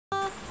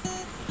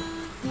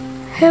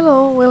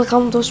Hello,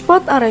 welcome to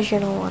Spot Area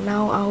Channel.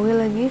 Now I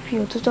will give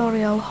you a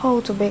tutorial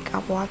how to back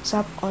up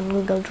WhatsApp on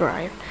Google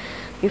Drive.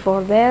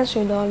 Before that,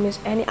 so you don't miss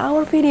any of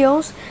our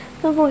videos,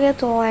 don't forget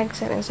to like,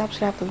 share, and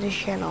subscribe to this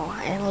channel.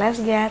 And let's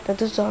get the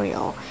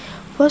tutorial.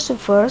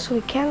 First, we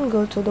can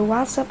go to the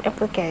WhatsApp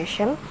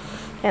application,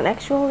 and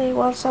actually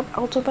WhatsApp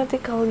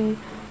automatically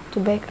to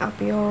back up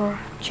your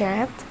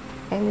chat,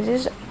 and this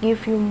is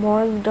give you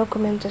more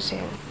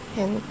documentation.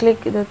 And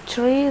click the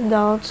three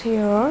dots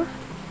here,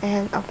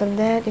 and after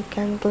that you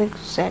can click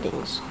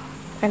settings,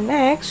 and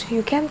next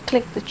you can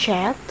click the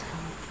chat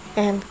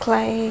and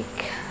click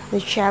the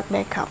chat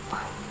backup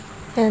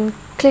and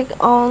click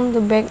on the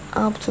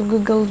backup to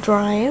Google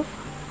Drive.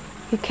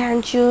 You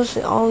can choose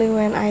only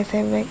when I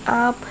say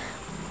backup,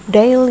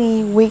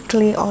 daily,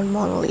 weekly, or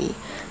monthly.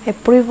 I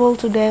prefer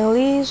to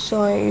daily,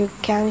 so you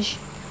can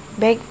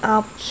back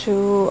up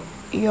to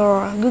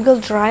your Google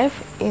Drive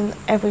in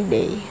every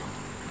day.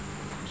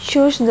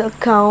 Choose the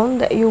account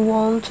that you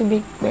want to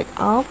be back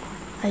up.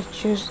 I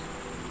choose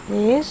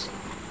this,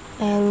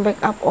 and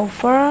backup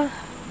offer,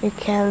 you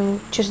can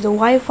choose the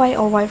Wi-Fi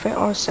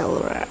or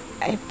cellular.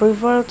 I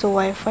prefer to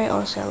Wi-Fi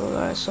or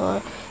cellular,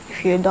 so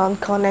if you don't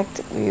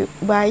connect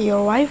by your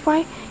Wi-Fi,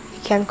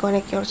 you can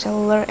connect your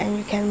cellular and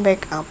you can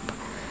back up.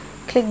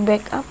 Click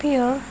back up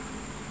here,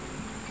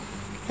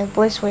 and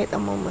please wait a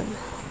moment.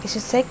 It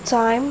should take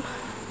time,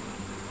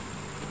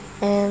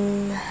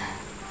 and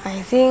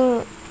I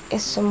think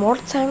it's more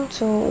time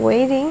to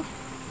waiting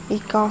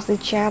because the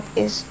chat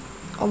is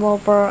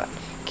over.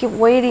 Keep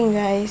waiting,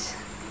 guys.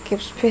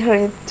 Keep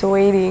spirit to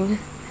waiting.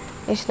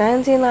 It's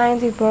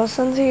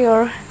 90%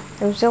 here.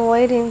 I'm still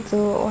waiting to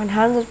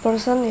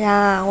 100%.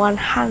 Yeah,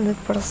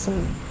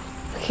 100%.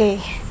 Okay,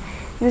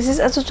 this is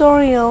a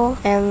tutorial,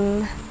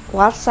 and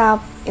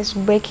WhatsApp is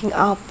breaking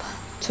up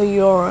to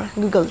your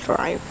Google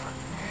Drive.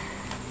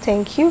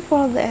 Thank you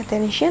for the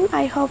attention.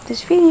 I hope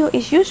this video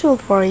is useful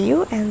for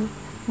you, and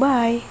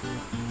bye.